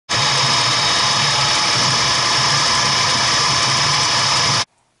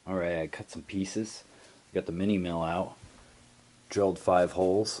cut some pieces. Got the mini mill out, drilled 5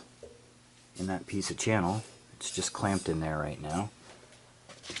 holes in that piece of channel. It's just clamped in there right now.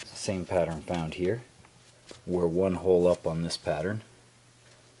 Same pattern found here. We're 1 hole up on this pattern.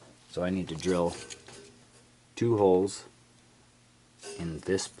 So I need to drill 2 holes in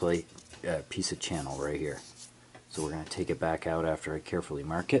this piece of channel right here. So we're going to take it back out after I carefully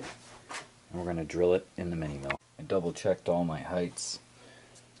mark it, and we're going to drill it in the mini mill. I double checked all my heights.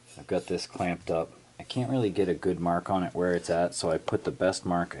 I've got this clamped up. I can't really get a good mark on it where it's at, so I put the best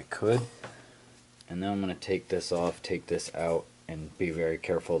mark I could. And then I'm going to take this off, take this out, and be very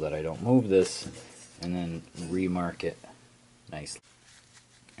careful that I don't move this, and then remark it nicely.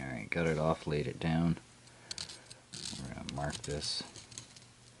 Alright, got it off, laid it down. We're going to mark this.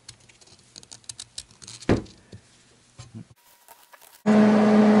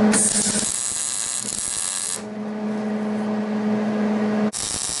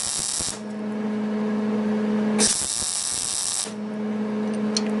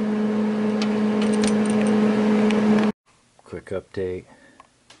 Quick update.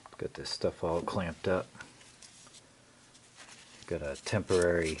 Got this stuff all clamped up. Got a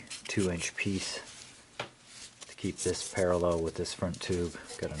temporary 2-inch piece to keep this parallel with this front tube.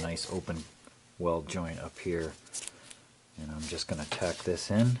 Got a nice open weld joint up here, and I'm just going to tack this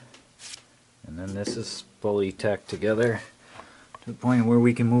in, and then this is fully tacked together to the point where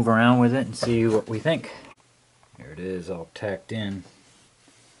we can move around with it and see what we think. There it is, all tacked in.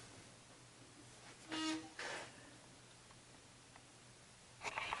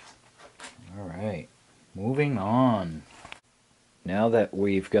 Alright, moving on. Now that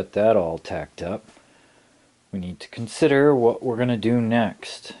we've got that all tacked up, we need to consider what we're going to do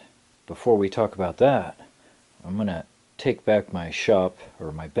next. Before we talk about that, I'm going to take back my shop,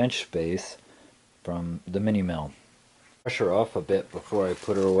 or my bench space, from the mini mill. Brush her off a bit before I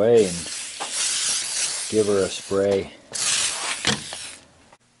put her away and give her a spray.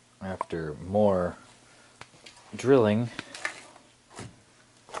 After more drilling,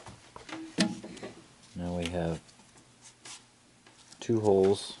 now we have 2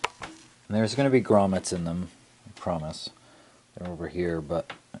 holes, and there's going to be grommets in them, I promise. They're over here,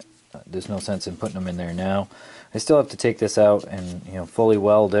 but there's no sense in putting them in there now. I still have to take this out and, you know, fully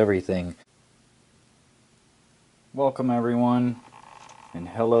weld everything. Welcome everyone, and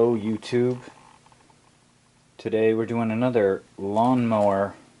hello YouTube. Today we're doing another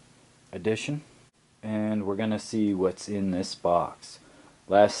lawnmower edition, and we're gonna see what's in this box.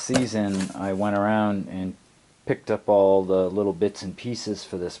 Last season I went around and picked up all the little bits and pieces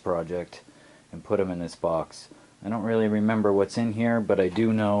for this project and put them in this box. I don't really remember what's in here, but I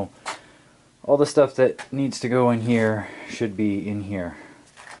do know all the stuff that needs to go in here should be in here.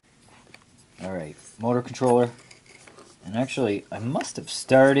 Alright, motor controller. And actually, I must have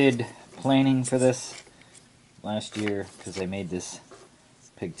started planning for this last year because I made this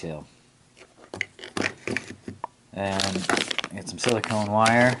pigtail. And I got some silicone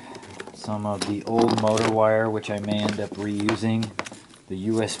wire, some of the old motor wire, which I may end up reusing, the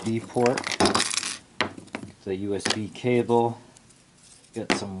USB port, the USB cable,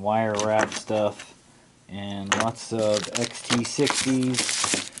 got some wire wrap stuff, and lots of XT60s,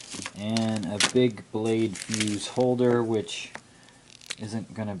 and a big blade fuse holder, which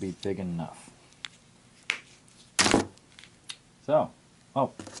isn't going to be big enough. So,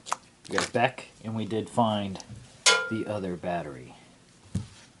 oh, we got Beck, and we did find the other battery.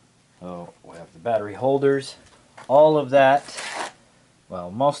 So we have the battery holders, all of that,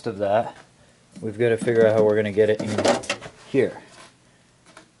 well, most of that, we've got to figure out how we're going to get it in here.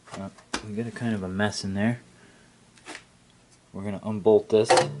 We got a kind of a mess in there. We're going to unbolt this.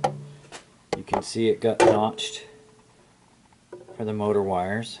 You can see it got notched for the motor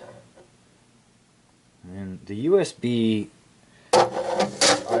wires. And the USB,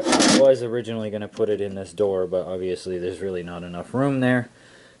 I was originally going to put it in this door, but obviously there's really not enough room there.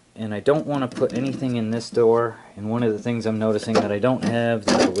 And I don't want to put anything in this door. And one of the things I'm noticing that I don't have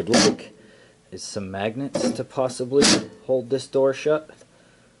that I would like is some magnets to possibly hold this door shut.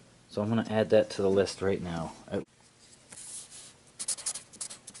 So I'm going to add that to the list right now.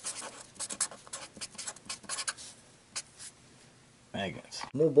 Magnets.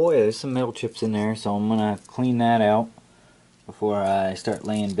 Oh boy, there's some metal chips in there, so I'm going to clean that out before I start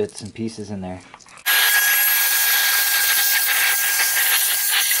laying bits and pieces in there.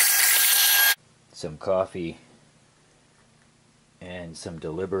 Some coffee and some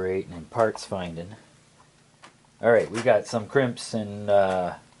deliberating and parts finding. Alright, we got some crimps and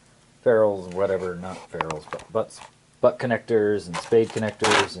ferrules, whatever, not ferrules, but butt connectors and spade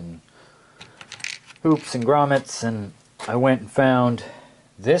connectors and hoops and grommets, and I went and found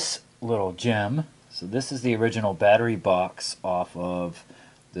this little gem. So this is the original battery box off of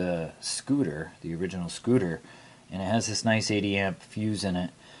the scooter, the original scooter, and it has this nice 80 amp fuse in it,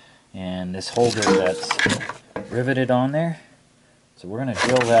 and this holder that's riveted on there. So we're going to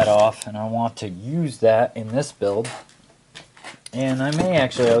drill that off, and I want to use that in this build. And I may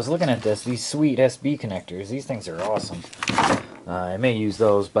actually, I was looking at this, these sweet SB connectors, these things are awesome. I may use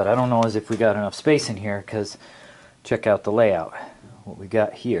those, but I don't know as if we got enough space in here, because check out the layout. What we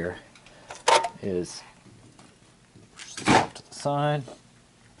got here is, push this off to the side.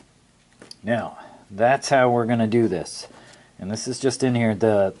 Now, that's how we're going to do this. And this is just in here.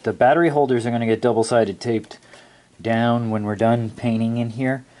 The battery holders are going to get double-sided taped down when we're done painting in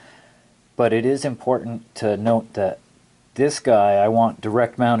here. But it is important to note that this guy I want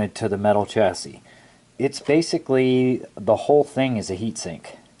direct mounted to the metal chassis. It's basically, the whole thing is a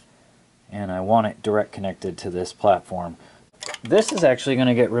heatsink. And I want it direct connected to this platform. This is actually going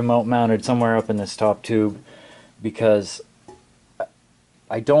to get remote mounted somewhere up in this top tube, because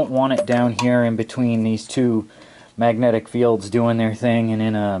I don't want it down here in between these two magnetic fields doing their thing and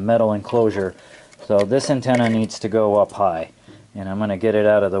in a metal enclosure. So this antenna needs to go up high, and I'm going to get it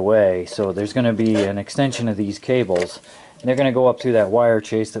out of the way. So there's going to be an extension of these cables, and they're going to go up through that wire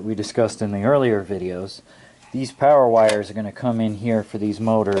chase that we discussed in the earlier videos. These power wires are going to come in here for these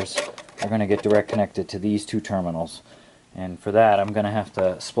motors. They're going to get direct connected to these two terminals, and for that I'm going to have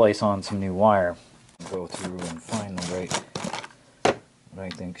to splice on some new wire. Go through and find the right, what I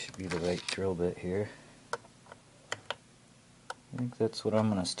think should be the right drill bit here. I think that's what I'm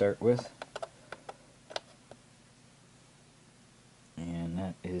going to start with. And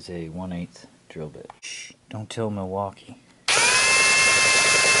that is a 1/8 drill bit. Shh, don't tell Milwaukee.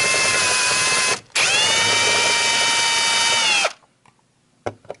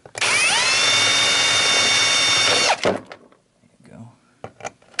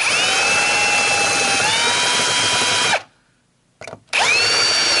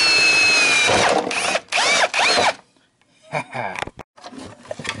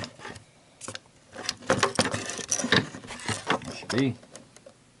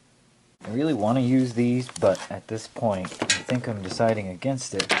 I really want to use these, but at this point I think I'm deciding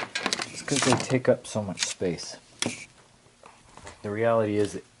against it just because they take up so much space. The reality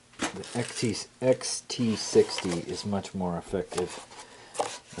is that the XT60 is much more effective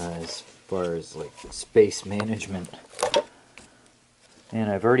as far as like space management. And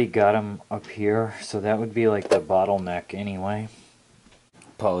I've already got them up here, so that would be like the bottleneck anyway.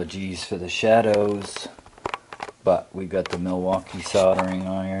 Apologies for the shadows. But we got the Milwaukee soldering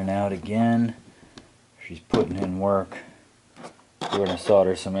iron out again. She's putting in work. We're going to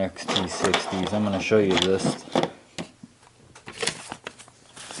solder some XT60s. I'm going to show you this.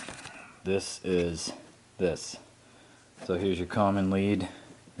 This is this. So here's your common lead.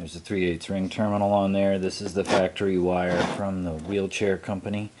 There's a 3/8 ring terminal on there. This is the factory wire from the wheelchair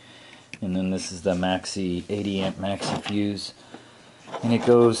company. And then this is the maxi 80 amp maxi fuse. And it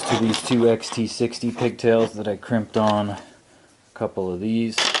goes to these two XT60 pigtails that I crimped on. A couple of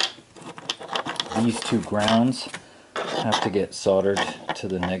these. These two grounds have to get soldered to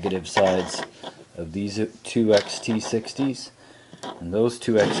the negative sides of these two XT60s. And those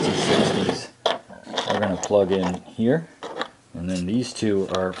two XT60s are going to plug in here. And then these two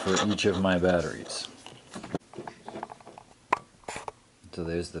are for each of my batteries. So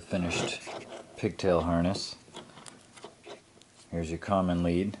there's the finished pigtail harness. Here's your common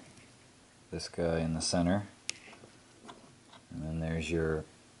lead, this guy in the center, and then there's your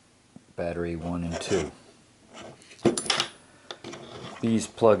battery 1 and 2. These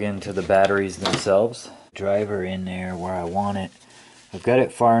plug into the batteries themselves. Driver in there where I want it. I've got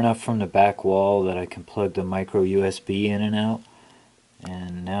it far enough from the back wall that I can plug the micro USB in and out,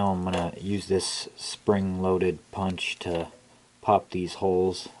 and now I'm going to use this spring-loaded punch to pop these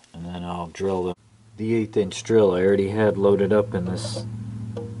holes, and then I'll drill them. The 1/8 inch drill I already had loaded up in this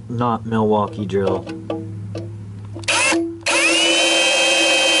not Milwaukee drill.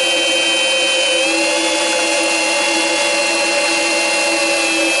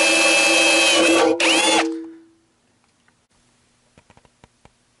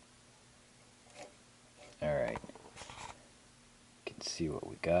 Alright, you can see what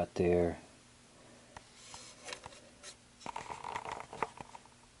we got there.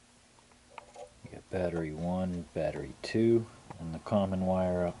 Battery 1, battery 2, and the common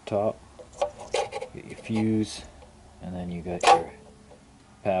wire up top. Get your fuse, and then you got your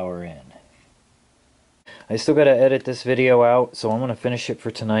power in. I still got to edit this video out, so I'm going to finish it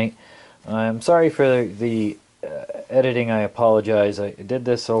for tonight. I'm sorry for the editing, I apologize. I did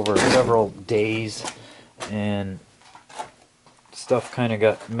this over several days, and stuff kind of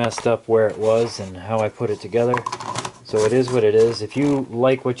got messed up where it was and how I put it together. So it is what it is. If you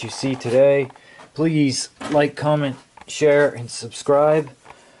like what you see today, please like, comment, share, and subscribe.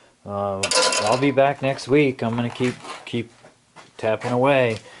 I'll be back next week. I'm gonna keep tapping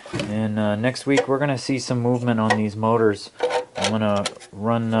away, and next week we're gonna see some movement on these motors. I'm gonna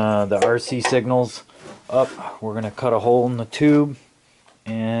run the RC signals up. We're gonna cut a hole in the tube,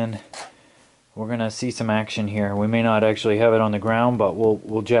 and we're gonna see some action here. We may not actually have it on the ground, but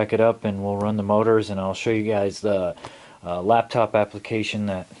we'll jack it up and we'll run the motors, and I'll show you guys the laptop application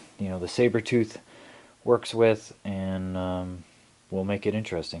that the Sabertooth works with, and we'll make it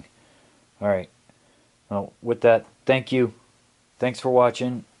interesting. Alright, well, with that, thank you. Thanks for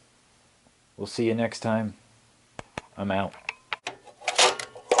watching. We'll see you next time. I'm out.